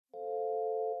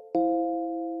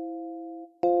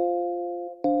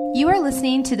You are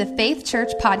listening to the Faith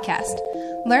Church Podcast.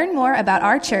 Learn more about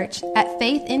our church at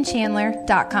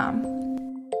faithinchandler.com.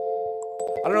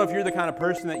 I don't know if you're the kind of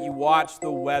person that you watch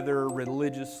the weather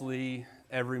religiously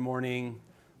every morning,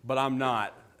 but I'm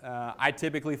not. I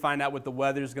typically find out what the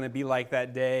weather's going to be like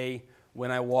that day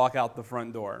when I walk out the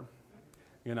front door.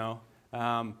 You know,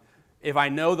 if I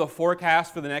know the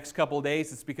forecast for the next couple of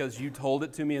days, it's because you told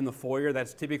it to me in the foyer.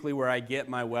 That's typically where I get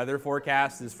my weather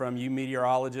forecast, is from you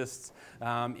meteorologists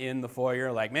in the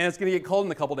foyer. Like, man, it's going to get cold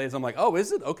in a couple of days. I'm like, oh,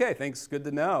 is it? Okay, thanks. Good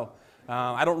to know.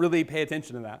 I don't really pay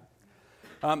attention to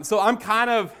that. So I'm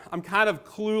kind of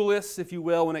clueless, if you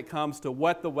will, when it comes to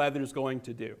what the weather's going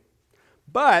to do.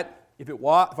 But if I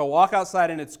walk outside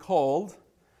and it's cold,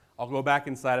 I'll go back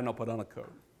inside and I'll put on a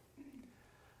coat.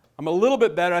 I'm a little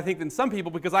bit better, I think, than some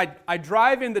people, because I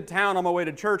drive into town on my way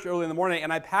to church early in the morning,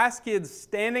 and I pass kids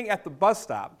standing at the bus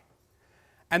stop,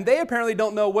 and they apparently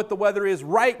don't know what the weather is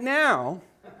right now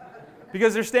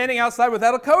because they're standing outside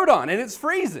without a coat on, and it's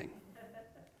freezing.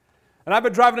 And I've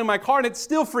been driving in my car, and it's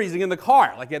still freezing in the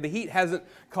car. Like, the heat hasn't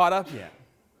caught up yet.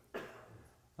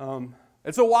 And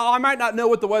so while I might not know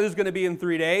what the weather's going to be in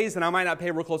 3 days, and I might not pay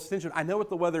real close attention, I know what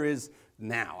the weather is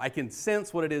now. I can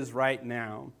sense what it is right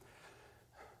now.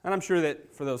 And I'm sure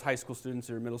that for those high school students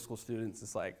or middle school students,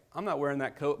 it's like, I'm not wearing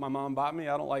that coat my mom bought me.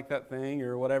 I don't like that thing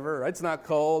or whatever. It's not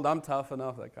cold. I'm tough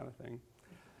enough, that kind of thing.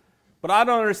 But I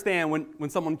don't understand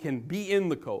when someone can be in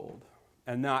the cold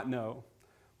and not know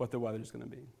what the weather's going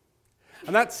to be.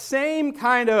 And that same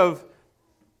kind of,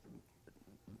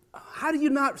 how do you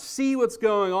not see what's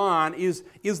going on, is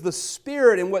the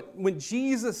Spirit. And when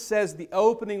Jesus says the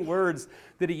opening words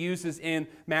that he uses in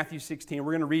Matthew 16.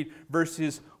 We're going to read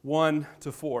verses 1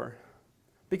 to 4.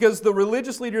 Because the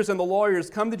religious leaders and the lawyers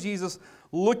come to Jesus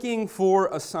looking for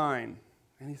a sign.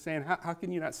 And he's saying, how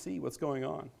can you not see what's going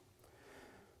on?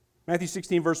 Matthew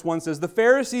 16 verse 1 says, "The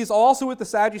Pharisees also with the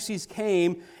Sadducees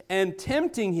came, and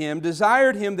tempting him,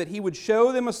 desired him that he would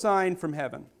show them a sign from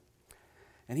heaven.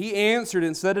 And he answered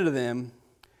and said to them,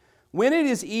 When it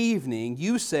is evening,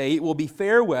 you say it will be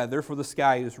fair weather, for the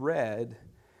sky is red.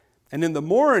 And in the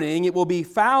morning it will be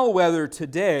foul weather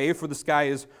today, for the sky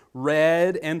is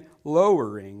red and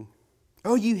lowering.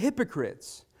 Oh, you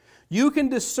hypocrites! You can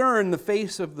discern the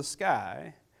face of the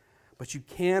sky, but you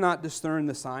cannot discern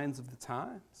the signs of the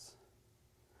times.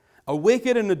 A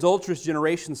wicked and adulterous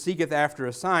generation seeketh after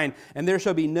a sign, and there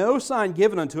shall be no sign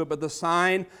given unto it but the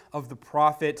sign of the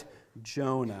prophet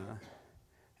Jonah.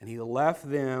 And he left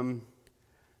them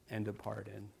and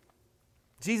departed."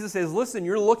 Jesus says, listen,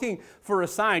 you're looking for a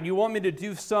sign. You want me to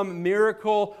do some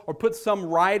miracle or put some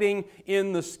writing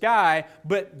in the sky,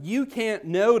 but you can't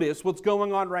notice what's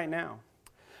going on right now.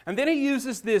 And then he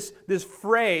uses this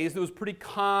phrase that was pretty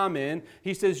common.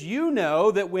 He says, you know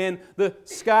that when the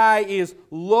sky is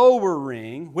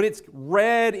lowering, when it's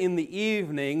red in the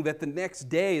evening, that the next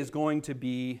day is going to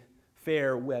be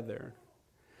fair weather.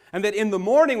 And that in the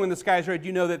morning when the sky is red,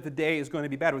 you know that the day is going to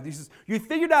be bad weather. He says, you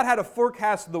figured out how to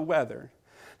forecast the weather.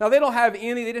 Now, they didn't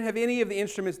have any of the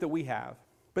instruments that we have.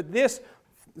 But this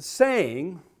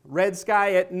saying, red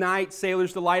sky at night,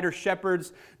 sailor's delight or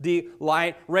shepherd's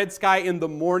delight, red sky in the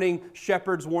morning,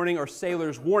 shepherd's warning or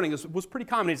sailor's warning, was pretty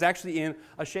common. It's actually in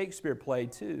a Shakespeare play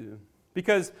too.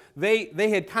 Because they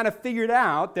had kind of figured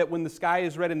out that when the sky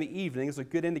is red in the evening, it's a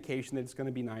good indication that it's going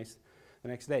to be nice the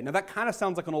next day. Now, that kind of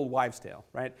sounds like an old wives' tale,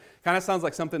 right? Kind of sounds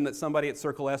like something that somebody at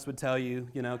Circle S would tell you,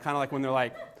 kind of like when they're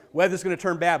like, weather's going to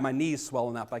turn bad, my knee's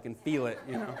swelling up, I can feel it,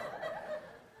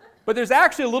 But there's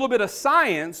actually a little bit of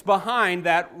science behind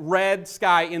that red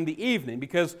sky in the evening,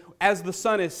 because as the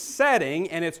sun is setting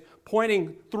and it's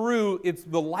pointing through,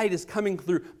 the light is coming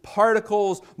through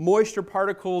particles, moisture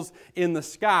particles in the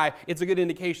sky, it's a good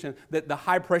indication that the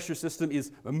high pressure system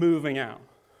is moving out.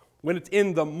 When it's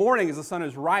in the morning as the sun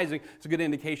is rising, it's a good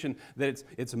indication that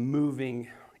it's moving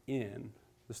in.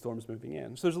 The storm's moving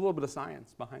in. So there's a little bit of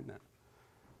science behind that.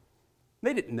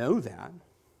 They didn't know that.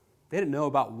 They didn't know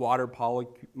about water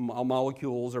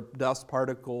molecules or dust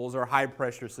particles or high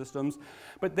pressure systems.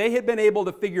 But they had been able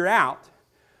to figure out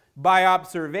by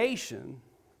observation,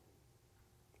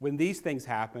 when these things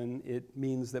happen, it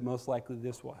means that most likely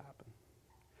this will happen.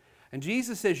 And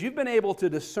Jesus says, you've been able to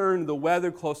discern the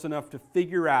weather close enough to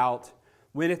figure out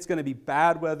when it's going to be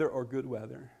bad weather or good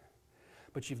weather.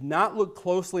 But you've not looked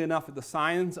closely enough at the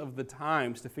signs of the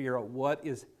times to figure out what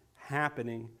is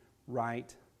happening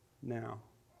right now.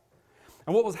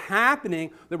 And what was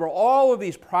happening, there were all of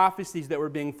these prophecies that were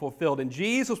being fulfilled, and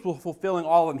Jesus was fulfilling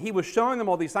all of them. He was showing them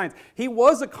all these signs. He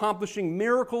was accomplishing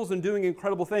miracles and doing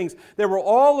incredible things. There were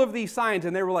all of these signs,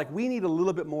 and they were like, we need a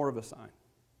little bit more of a sign.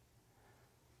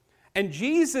 And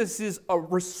Jesus'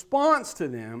 response to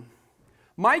them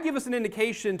might give us an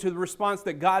indication to the response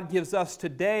that God gives us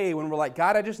today when we're like,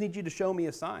 God, I just need you to show me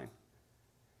a sign.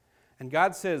 And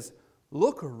God says,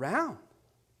 look around.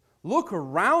 Look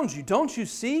around you. Don't you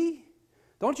see?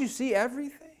 Don't you see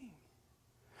everything?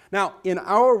 Now, in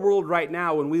our world right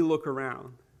now, when we look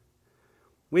around,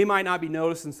 we might not be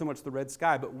noticing so much the red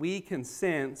sky, but we can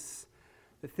sense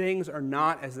that things are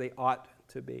not as they ought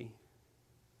to be.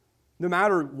 No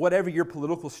matter whatever your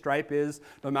political stripe is,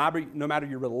 no matter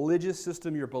your religious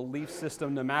system, your belief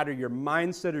system, no matter your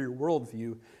mindset or your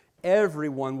worldview,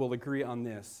 everyone will agree on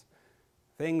this.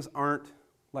 Things aren't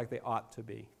like they ought to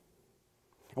be.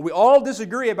 And we all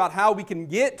disagree about how we can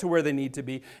get to where they need to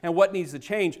be and what needs to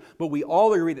change, but we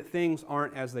all agree that things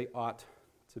aren't as they ought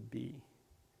to be.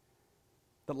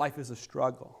 That life is a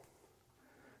struggle.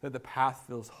 That the path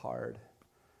feels hard.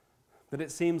 That it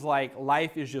seems like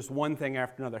life is just one thing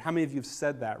after another. How many of you have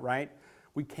said that, right?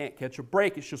 We can't catch a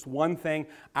break. It's just one thing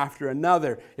after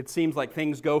another. It seems like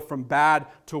things go from bad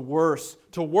to worse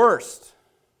to worst.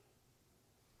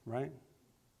 Right?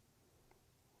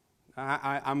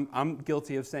 I'm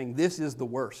guilty of saying this is the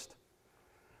worst.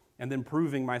 And then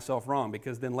proving myself wrong,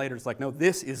 because then later it's like, no,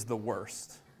 this is the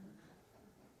worst.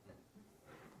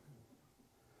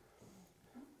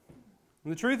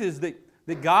 And the truth is that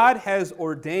God has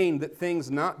ordained that things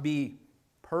not be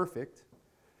perfect,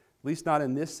 at least not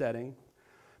in this setting,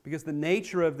 because the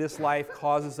nature of this life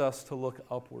causes us to look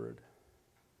upward.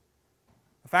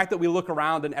 The fact that we look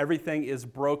around and everything is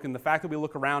broken, the fact that we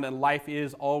look around and life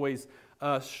is always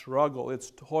a struggle,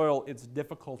 it's toil, it's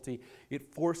difficulty,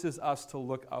 it forces us to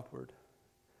look upward.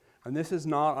 And this is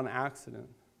not an accident.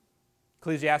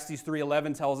 Ecclesiastes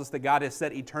 3:11 tells us that God has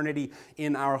set eternity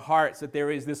in our hearts, that there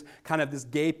is this kind of this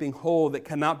gaping hole that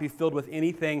cannot be filled with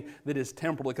anything that is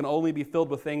temporal. It can only be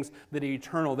filled with things that are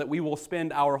eternal, that we will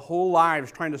spend our whole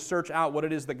lives trying to search out what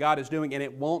it is that God is doing, and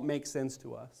it won't make sense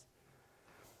to us.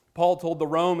 Paul told the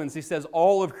Romans, he says,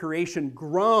 all of creation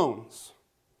groans.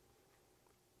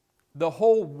 The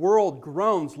whole world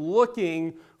groans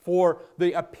looking for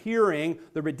the appearing,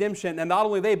 the redemption, and not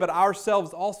only they, but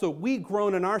ourselves also. We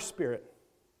groan in our spirit,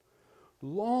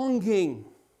 longing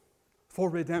for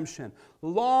redemption,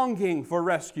 longing for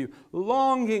rescue,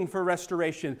 longing for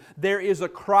restoration. There is a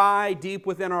cry deep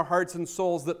within our hearts and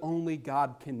souls that only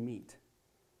God can meet,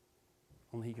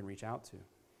 only He can reach out to.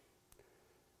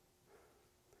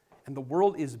 And the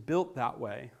world is built that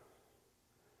way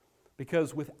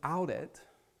because without it,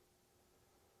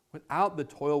 without the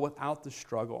toil, without the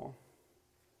struggle,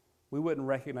 we wouldn't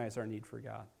recognize our need for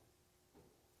God.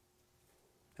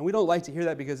 And we don't like to hear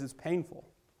that because it's painful.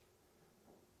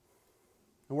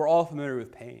 And we're all familiar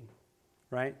with pain,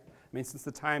 right? I mean, since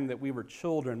the time that we were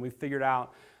children, we figured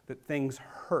out that things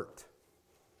hurt.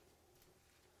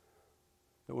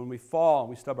 That when we fall,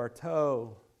 we stub our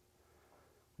toe,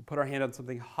 we put our hand on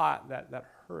something hot, that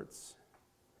hurts.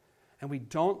 And we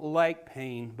don't like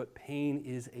pain, but pain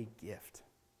is a gift.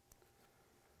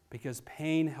 Because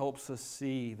pain helps us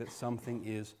see that something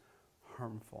is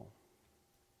harmful.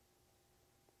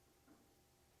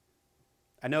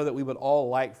 I know that we would all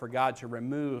like for God to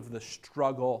remove the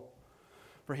struggle,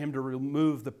 for Him to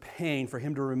remove the pain, for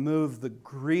Him to remove the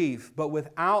grief. But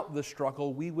without the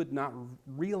struggle, we would not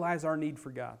realize our need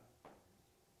for God.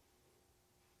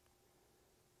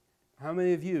 How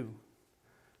many of you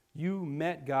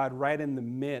met God right in the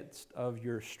midst of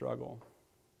your struggle?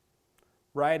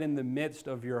 Right in the midst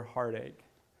of your heartache?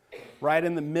 Right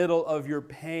in the middle of your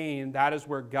pain, that is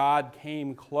where God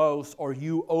came close, or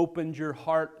you opened your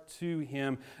heart to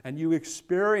Him and you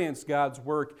experienced God's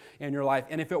work in your life.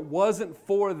 And if it wasn't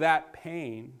for that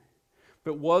pain, if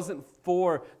it wasn't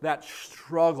for that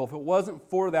struggle, if it wasn't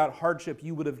for that hardship,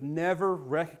 you would have never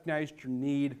recognized your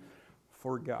need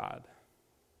for God.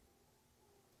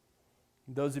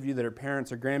 Those of you that are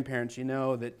parents or grandparents, you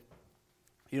know that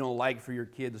you don't like for your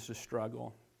kids to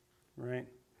struggle, right?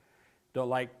 Don't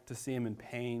like to see them in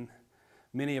pain.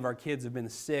 Many of our kids have been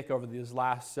sick over these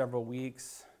last several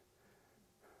weeks.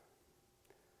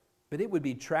 But it would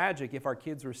be tragic if our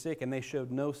kids were sick and they showed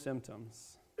no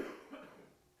symptoms.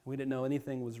 We didn't know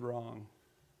anything was wrong.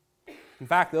 In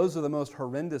fact, those are the most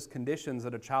horrendous conditions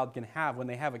that a child can have when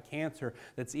they have a cancer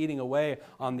that's eating away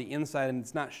on the inside and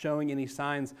it's not showing any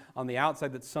signs on the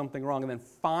outside that something wrong. And then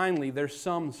finally, there's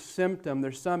some symptom,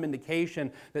 there's some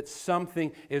indication that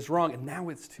something is wrong, and now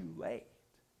it's too late.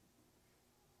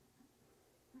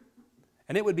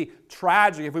 And it would be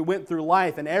tragic if we went through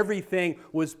life and everything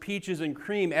was peaches and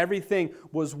cream. Everything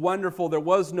was wonderful. There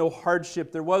was no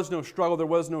hardship. There was no struggle. There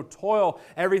was no toil.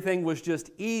 Everything was just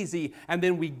easy. And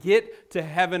then we get to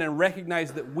heaven and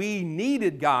recognize that we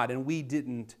needed God and we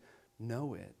didn't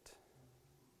know it.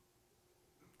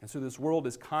 And so this world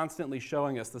is constantly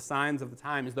showing us the signs of the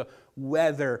times, the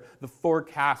weather, the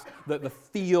forecast, the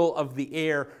feel of the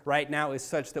air right now is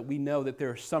such that we know that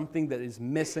there is something that is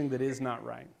missing, that is not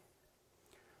right.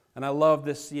 And I love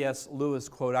this C.S. Lewis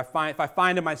quote. If I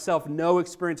find in myself no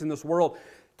experience in this world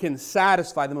can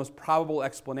satisfy, the most probable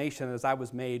explanation is I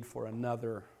was made for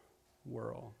another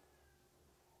world.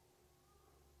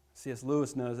 C.S.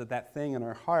 Lewis knows that thing in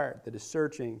our heart that is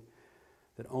searching,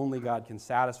 that only God can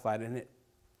satisfy it. And it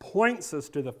points us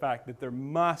to the fact that there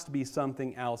must be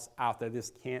something else out there.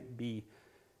 This can't be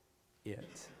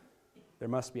it. There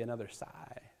must be another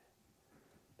side.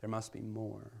 There must be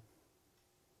more.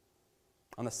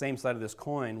 On the same side of this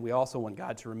coin, we also want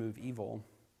God to remove evil.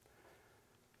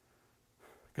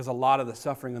 Because a lot of the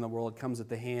suffering in the world comes at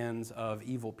the hands of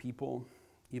evil people,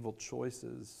 evil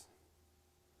choices.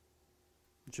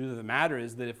 The truth of the matter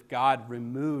is that if God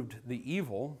removed the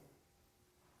evil,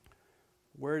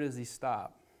 where does He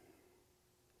stop?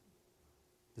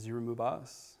 Does He remove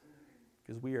us?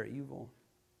 Because we are evil.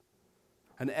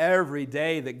 And every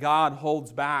day that God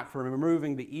holds back from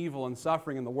removing the evil and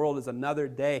suffering in the world is another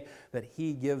day that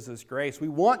He gives us grace. We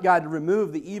want God to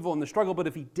remove the evil and the struggle, but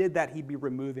if He did that, He'd be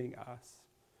removing us.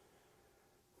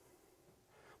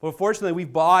 Well, fortunately,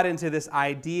 we've bought into this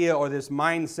idea or this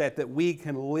mindset that we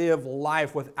can live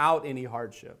life without any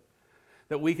hardship,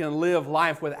 that we can live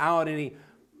life without any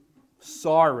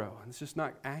sorrow. It's just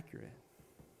not accurate.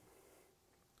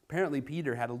 Apparently,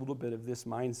 Peter had a little bit of this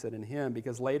mindset in him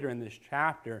because later in this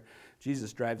chapter,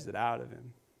 Jesus drives it out of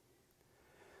him.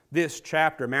 This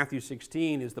chapter, Matthew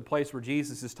 16, is the place where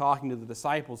Jesus is talking to the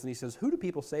disciples and He says, "Who do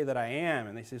people say that I am?"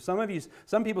 And they say,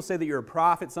 some people say that you're a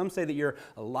prophet, some say that you're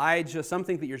Elijah, some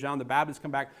think that you're John the Baptist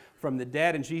come back from the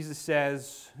dead. And Jesus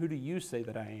says, "Who do you say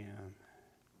that I am?"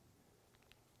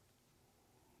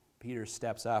 Peter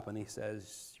steps up and he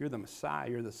says, "You're the Messiah,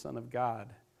 you're the Son of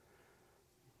God."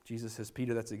 Jesus says,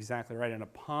 "Peter, that's exactly right. And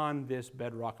upon this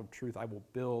bedrock of truth, I will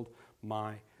build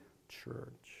my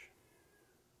church."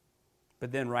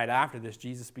 But then right after this,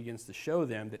 Jesus begins to show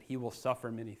them that He will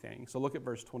suffer many things. So look at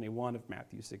verse 21 of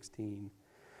Matthew 16.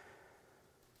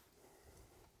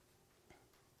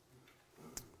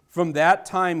 "From that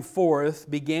time forth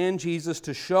began Jesus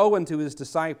to show unto His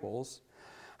disciples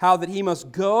how that He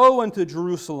must go unto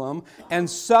Jerusalem and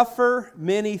suffer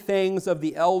many things of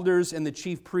the elders and the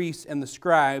chief priests and the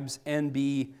scribes, and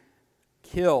be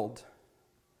killed,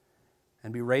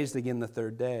 and be raised again the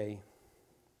third day."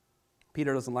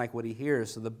 Peter doesn't like what he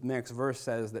hears, so the next verse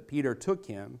says that Peter took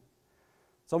Him.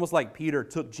 It's almost like Peter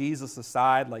took Jesus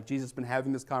aside, like Jesus has been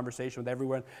having this conversation with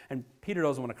everyone, and Peter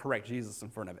doesn't want to correct Jesus in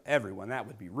front of everyone. That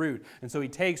would be rude. And so he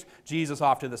takes Jesus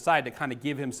off to the side to kind of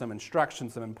give him some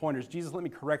instructions, some pointers. "Jesus, let me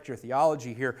correct your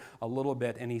theology here a little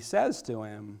bit." And he says to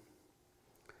him,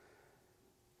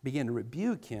 begin to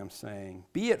rebuke him, saying,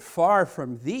 "Be it far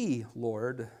from thee,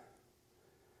 Lord.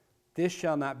 This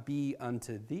shall not be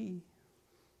unto thee."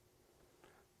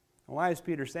 Why is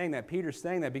Peter saying that? Peter's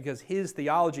saying that because his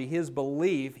theology, his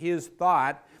belief, his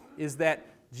thought is that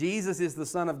Jesus is the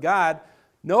Son of God.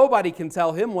 Nobody can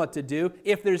tell Him what to do.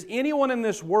 If there's anyone in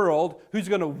this world who's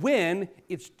going to win,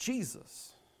 it's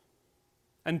Jesus.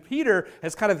 And Peter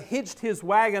has kind of hitched his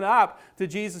wagon up to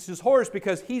Jesus' horse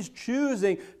because he's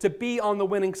choosing to be on the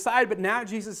winning side. But now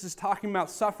Jesus is talking about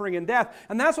suffering and death.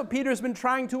 And that's what Peter's been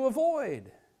trying to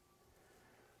avoid.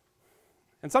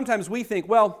 And sometimes we think,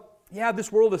 well, yeah,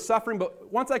 this world is suffering,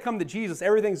 but once I come to Jesus,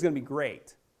 everything's going to be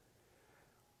great.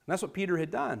 And that's what Peter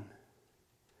had done.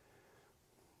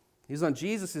 He's on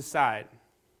Jesus' side.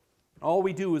 All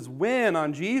we do is win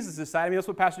on Jesus' side. I mean, that's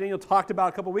what Pastor Daniel talked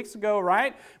about a couple weeks ago,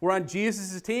 right? We're on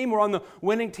Jesus' team. We're on the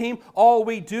winning team. All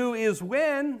we do is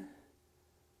win.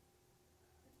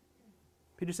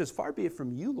 Peter says, "Far be it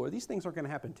from you, Lord. These things aren't going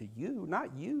to happen to you,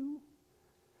 not you.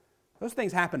 Those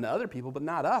things happen to other people, but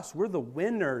not us. We're the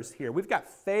winners here. We've got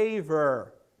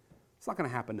favor. It's not going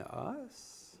to happen to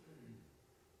us."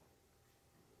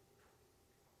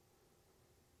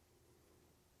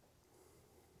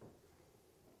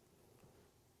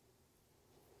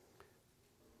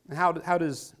 And how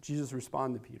does Jesus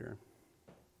respond to Peter?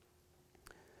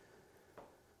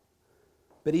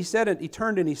 But he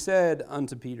turned and he said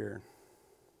unto Peter,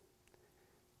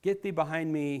 "Get thee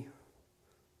behind me,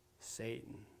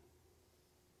 Satan.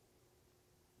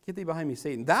 Get thee behind me,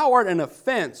 Satan. Thou art an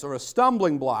offense or a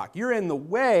stumbling block. You're in the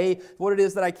way of what it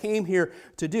is that I came here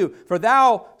to do. For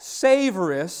thou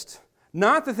savorest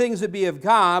not the things that be of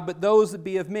God, but those that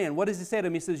be of men. What does he say to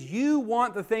him? He says, you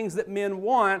want the things that men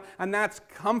want, and that's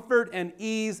comfort and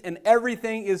ease, and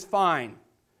everything is fine.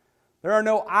 There are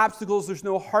no obstacles, there's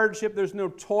no hardship, there's no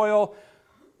toil.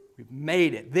 We've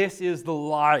made it. This is the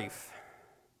life.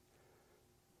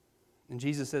 And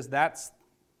Jesus says, that's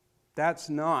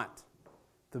not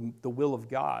the will of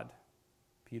God,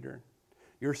 Peter.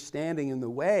 You're standing in the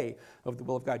way of the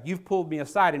will of God. You've pulled me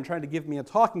aside and trying to give me a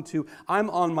talking to. I'm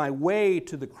on my way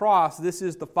to the cross. This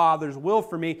is the Father's will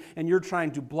for me, and you're trying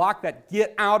to block that.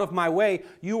 Get out of my way.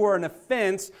 You are an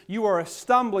offense. You are a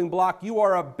stumbling block. You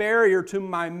are a barrier to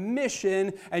my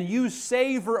mission, and you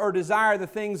savor or desire the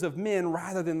things of men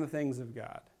rather than the things of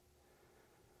God.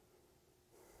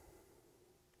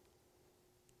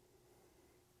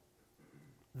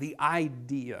 The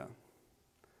idea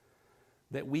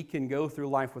that we can go through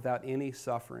life without any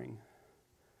suffering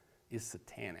is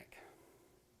satanic.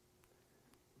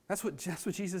 That's what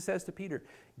Jesus says to Peter.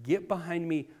 Get behind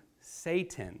me,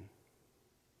 Satan.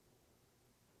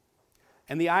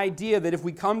 And the idea that if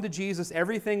we come to Jesus,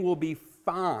 everything will be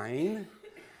fine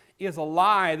is a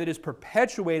lie that is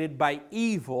perpetuated by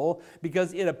evil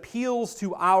because it appeals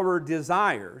to our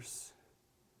desires.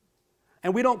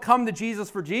 And we don't come to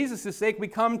Jesus for Jesus' sake. We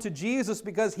come to Jesus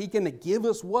because He can give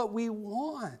us what we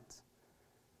want.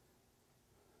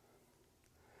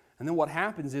 And then what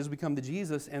happens is we come to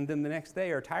Jesus, and then the next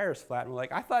day our tire's flat, and we're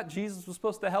like, I thought Jesus was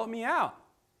supposed to help me out.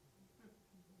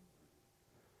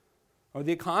 Or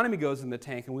the economy goes in the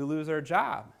tank and we lose our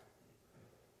job.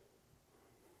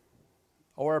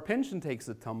 Or our pension takes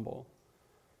a tumble.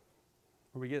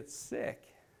 Or we get sick.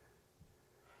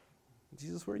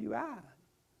 Jesus, where are you at?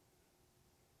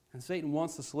 And Satan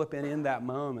wants to slip in that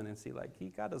moment and see, like,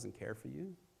 God doesn't care for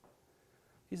you.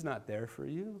 He's not there for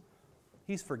you.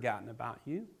 He's forgotten about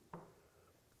you.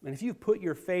 And if you've put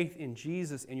your faith in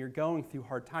Jesus and you're going through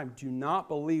hard time, do not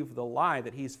believe the lie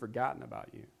that He's forgotten about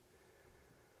you.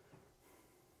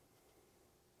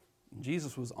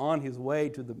 Jesus was on His way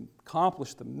to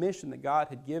accomplish the mission that God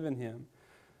had given Him.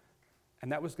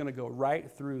 And that was going to go right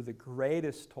through the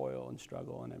greatest toil and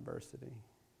struggle and adversity.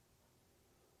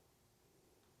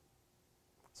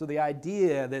 So the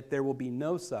idea that there will be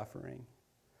no suffering,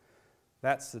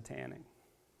 that's satanic.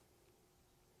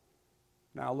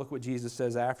 Now look what Jesus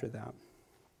says after that.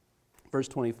 Verse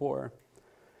 24.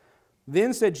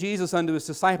 Then said Jesus unto His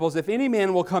disciples, if any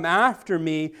man will come after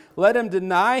me, let him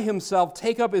deny himself,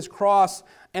 take up his cross,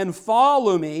 and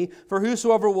follow me. For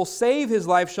whosoever will save his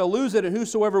life shall lose it, and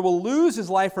whosoever will lose his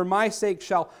life for my sake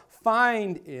shall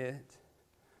find it.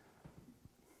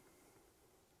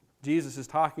 Jesus is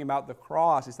talking about the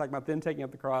cross. He's talking about them taking up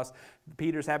the cross.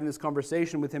 Peter's having this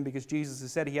conversation with him because Jesus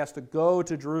has said he has to go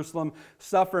to Jerusalem,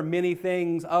 suffer many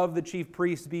things of the chief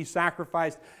priests, be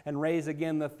sacrificed, and raise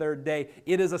again the third day.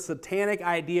 It is a satanic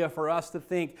idea for us to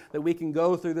think that we can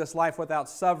go through this life without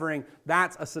suffering.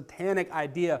 That's a satanic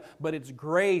idea, but it's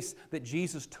grace that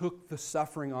Jesus took the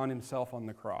suffering on Himself on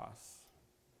the cross.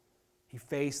 He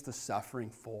faced the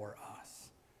suffering for us.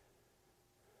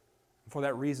 For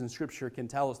that reason, Scripture can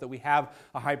tell us that we have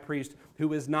a high priest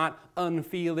who is not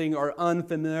unfeeling or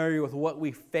unfamiliar with what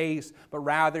we face, but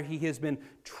rather He has been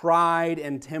tried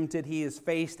and tempted. He has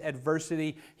faced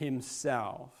adversity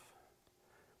Himself.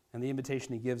 And the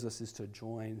invitation He gives us is to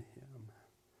join Him.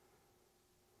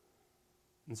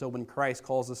 And so when Christ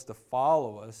calls us to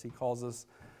follow us, He calls us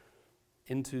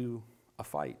into a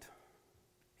fight.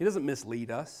 He doesn't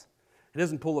mislead us. He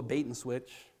doesn't pull a bait and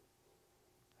switch.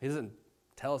 He doesn't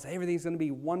tell us everything's going to be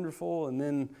wonderful and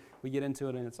then we get into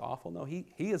it and it's awful. No, he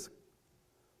is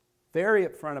very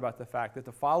upfront about the fact that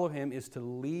to follow Him is to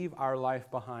leave our life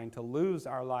behind, to lose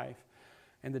our life,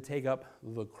 and to take up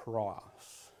the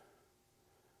cross.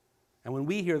 And when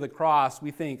we hear the cross,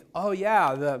 we think, oh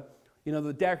yeah,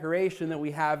 the decoration that we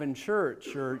have in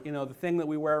church, or the thing that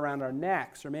we wear around our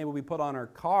necks, or maybe we put on our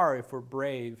car if we're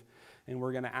brave and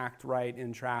we're going to act right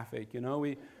in traffic.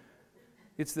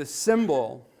 It's this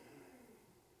symbol.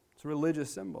 It's a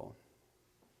religious symbol.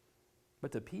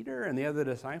 But to Peter and the other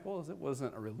disciples, it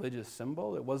wasn't a religious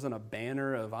symbol. It wasn't a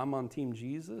banner of I'm on Team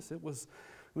Jesus. It was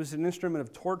an instrument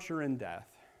of torture and death.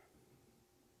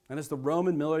 And as the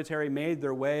Roman military made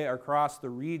their way across the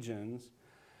regions,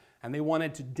 and they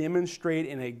wanted to demonstrate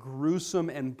in a gruesome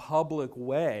and public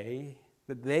way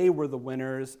that they were the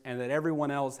winners and that everyone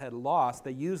else had lost,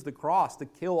 they used the cross to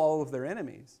kill all of their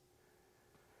enemies.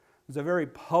 It was a very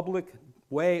public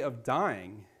way of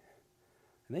dying.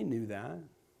 And they knew that.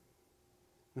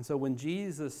 And so when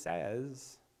Jesus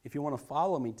says, if you want to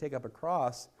follow me, take up a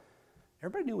cross,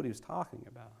 everybody knew what he was talking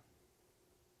about.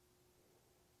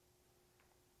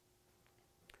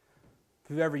 If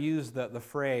you've ever used the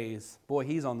phrase, boy,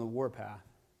 he's on the warpath.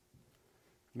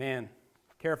 Man,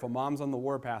 careful, mom's on the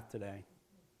warpath today.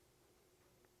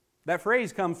 That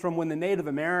phrase comes from when the Native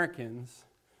Americans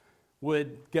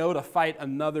would go to fight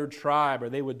another tribe, or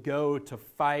they would go to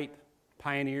fight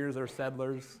pioneers or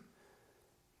settlers.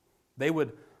 They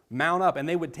would mount up and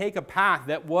they would take a path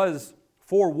that was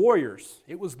for warriors.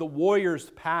 It was the warrior's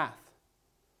path.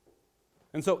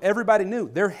 And so everybody knew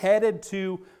they're headed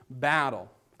to battle.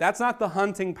 That's not the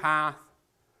hunting path.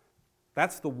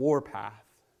 That's the war path.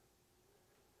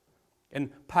 And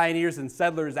pioneers and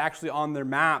settlers actually on their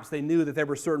maps, they knew that there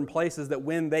were certain places that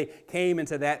when they came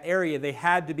into that area, they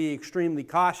had to be extremely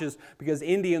cautious because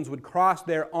Indians would cross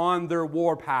there on their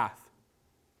war path.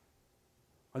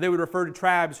 Or they would refer to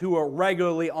tribes who are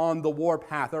regularly on the war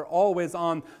path. They're always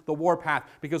on the war path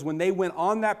because when they went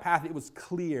on that path, it was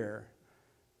clear.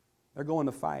 They're going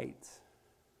to fight.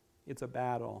 It's a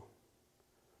battle.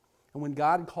 And when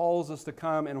God calls us to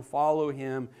come and follow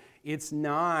Him, it's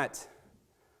not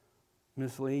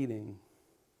misleading.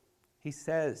 He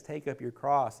says, take up your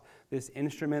cross, this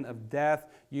instrument of death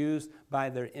used by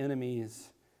their enemies.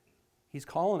 He's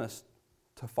calling us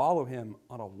to follow Him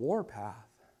on a war path.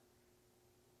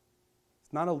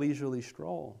 It's not a leisurely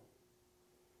stroll.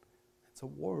 It's a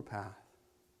war path.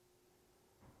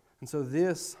 And so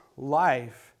this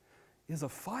life is a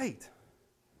fight.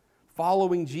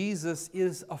 Following Jesus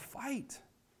is a fight.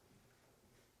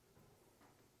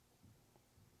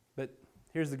 But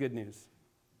here's the good news.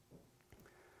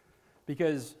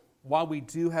 Because while we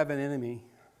do have an enemy,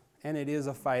 and it is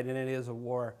a fight and it is a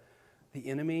war, the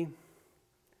enemy,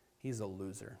 he's a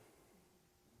loser.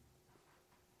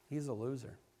 He's a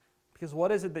loser. Because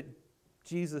what is it that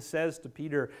Jesus says to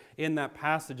Peter in that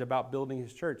passage about building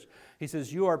his church? He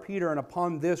says, you are Peter, and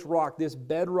upon this rock, this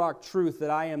bedrock truth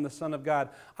that I am the Son of God,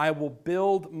 I will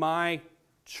build my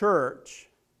church.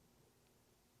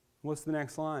 What's the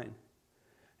next line?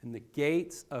 And the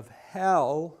gates of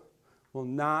hell will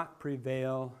not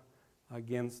prevail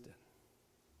against it.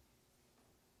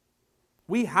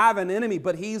 We have an enemy,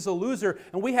 but he's a loser,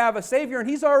 and we have a Savior, and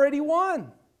he's already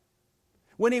won.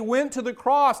 When he went to the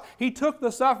cross, he took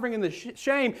the suffering and the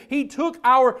shame. He took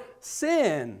our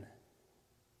sin.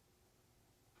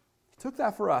 He took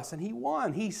that for us, and he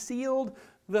won. He sealed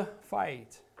the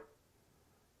fight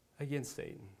against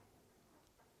Satan.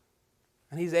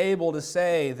 And he's able to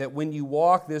say that when you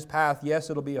walk this path,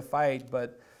 yes, it'll be a fight,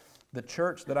 but the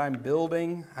church that I'm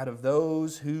building out of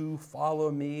those who follow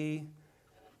me,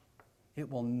 it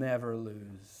will never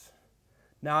lose.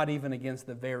 Not even against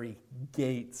the very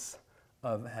gates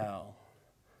of hell.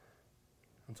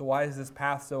 And so why is this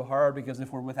path so hard? Because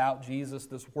if we're without Jesus,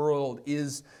 this world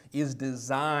is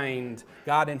designed.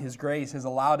 God in His grace has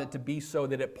allowed it to be so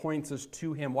that it points us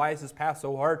to Him. Why is this path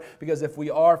so hard? Because if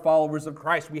we are followers of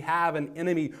Christ, we have an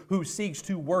enemy who seeks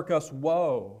to work us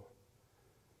woe.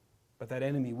 But that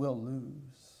enemy will lose.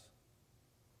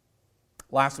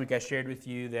 Last week I shared with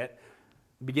you that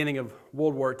beginning of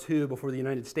World War II, before the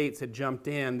United States had jumped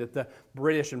in, that the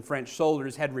British and French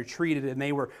soldiers had retreated and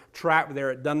they were trapped there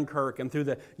at Dunkirk, and through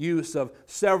the use of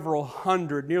several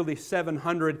hundred, nearly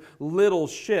 700 little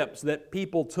ships that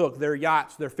people took, their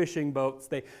yachts, their fishing boats,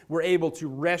 they were able to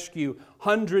rescue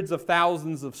hundreds of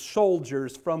thousands of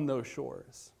soldiers from those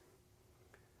shores.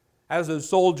 As those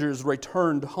soldiers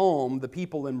returned home, the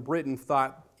people in Britain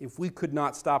thought, if we could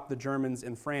not stop the Germans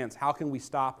in France, how can we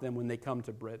stop them when they come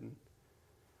to Britain?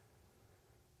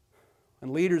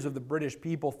 And leaders of the British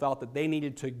people felt that they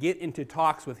needed to get into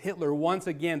talks with Hitler once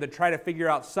again to try to figure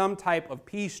out some type of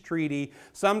peace treaty,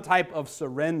 some type of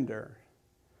surrender.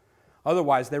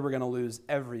 Otherwise, they were going to lose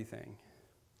everything.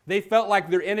 They felt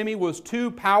like their enemy was too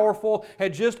powerful,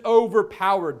 had just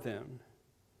overpowered them.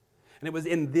 And it was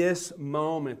in this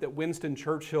moment that Winston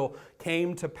Churchill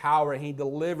came to power, and he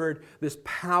delivered this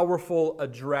powerful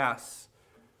address.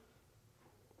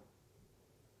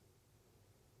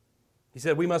 He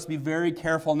said, we must be very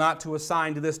careful not to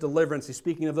assign to this deliverance. He's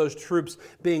speaking of those troops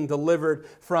being delivered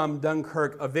from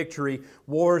Dunkirk, a victory.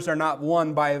 Wars are not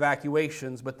won by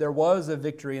evacuations, but there was a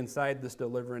victory inside this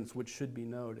deliverance which should be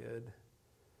noted.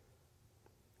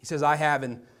 He says, I have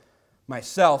in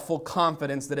myself full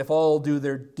confidence that if all do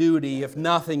their duty, if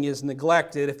nothing is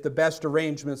neglected, if the best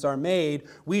arrangements are made,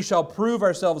 we shall prove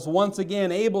ourselves once again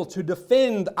able to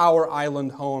defend our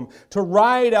island home, to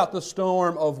ride out the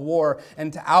storm of war,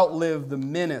 and to outlive the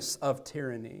menace of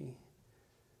tyranny.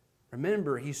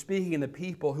 Remember, he's speaking to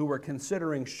people who were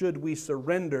considering, should we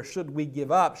surrender? Should we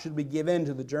give up? Should we give in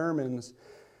to the Germans?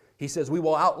 He says, we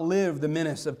will outlive the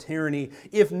menace of tyranny,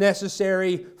 if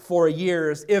necessary for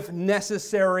years, if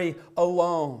necessary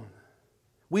alone.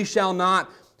 We shall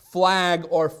not flag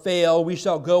or fail. We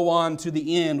shall go on to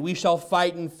the end. We shall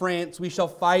fight in France. We shall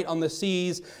fight on the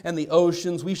seas and the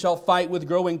oceans. We shall fight with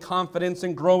growing confidence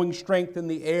and growing strength in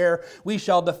the air. We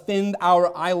shall defend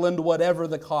our island, whatever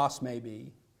the cost may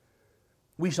be.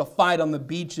 We shall fight on the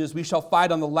beaches. We shall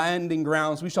fight on the landing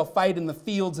grounds. We shall fight in the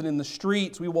fields and in the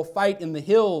streets. We will fight in the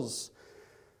hills.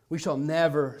 We shall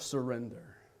never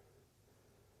surrender.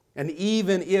 And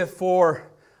even if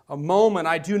for a moment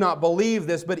I do not believe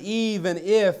this, but even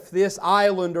if this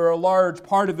island or a large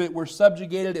part of it were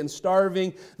subjugated and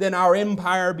starving, then our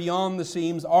empire beyond the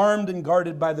seas, armed and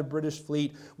guarded by the British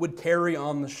fleet, would carry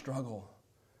on the struggle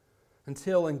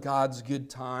until in God's good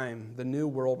time, the new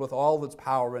world with all its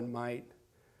power and might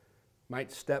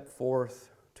step forth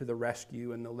to the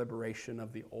rescue and the liberation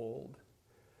of the old.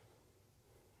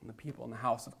 And the people in the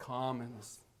House of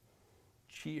Commons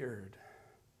cheered.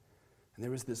 And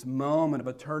there was this moment of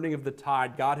a turning of the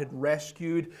tide. God had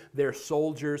rescued their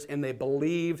soldiers, and they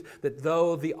believed that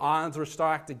though the odds were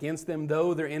stacked against them,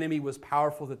 though their enemy was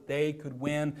powerful, that they could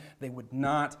win. They would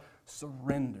not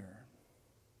surrender.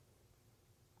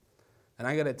 And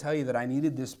I got to tell you that I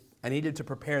needed to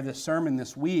prepare this sermon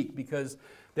this week because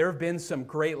there have been some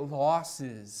great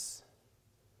losses.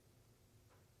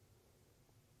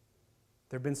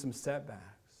 There have been some setbacks.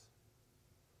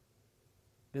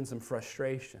 Been some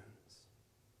frustrations.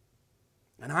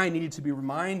 And I needed to be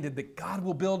reminded that God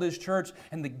will build His church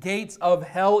and the gates of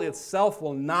hell itself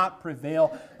will not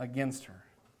prevail against her.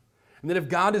 And that if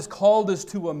God has called us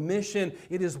to a mission,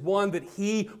 it is one that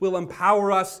He will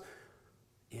empower us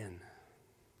in.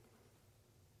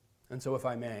 And so if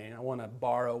I may, I want to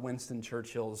borrow Winston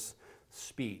Churchill's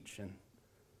speech and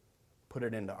put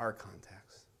it into our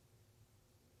context.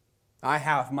 I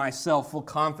have myself full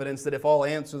confidence that if all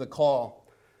answer the call,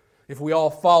 if we all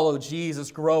follow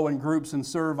Jesus, grow in groups and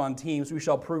serve on teams, we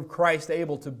shall prove Christ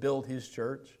able to build His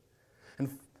church and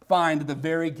find that the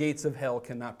very gates of hell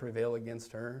cannot prevail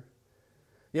against her.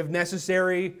 If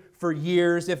necessary for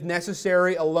years, if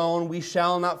necessary alone, we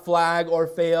shall not flag or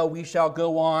fail. We shall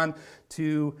go on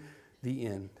to the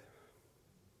end.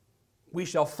 We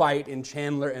shall fight in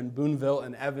Chandler and Boonville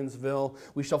and Evansville.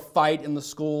 We shall fight in the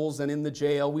schools and in the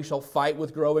jail. We shall fight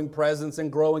with growing presence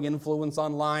and growing influence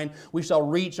online. We shall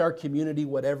reach our community,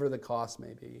 whatever the cost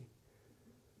may be.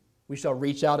 We shall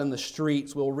reach out in the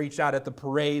streets. We'll reach out at the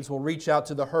parades. We'll reach out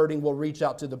to the hurting. We'll reach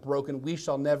out to the broken. We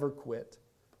shall never quit.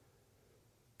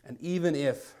 And even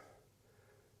if,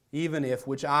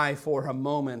 which I for a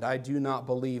moment I do not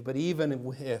believe, but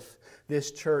even if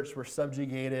this church were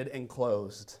subjugated and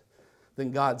closed,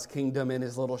 then God's kingdom and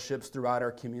His little ships throughout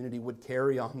our community would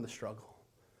carry on the struggle.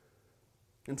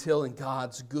 Until in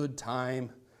God's good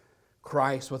time,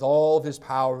 Christ with all of His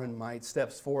power and might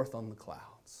steps forth on the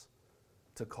clouds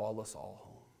to call us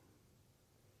all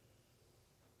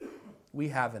home. We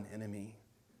have an enemy,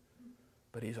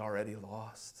 but he's already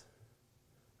lost.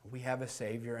 We have a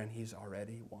Savior, and He's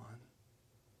already won.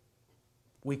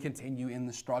 We continue in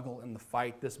the struggle and the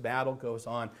fight. This battle goes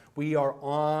on. We are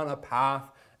on a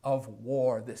path of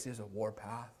war. This is a war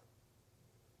path.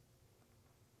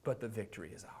 But the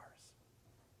victory is ours.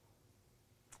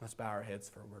 Let's bow our heads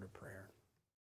for a word of prayer.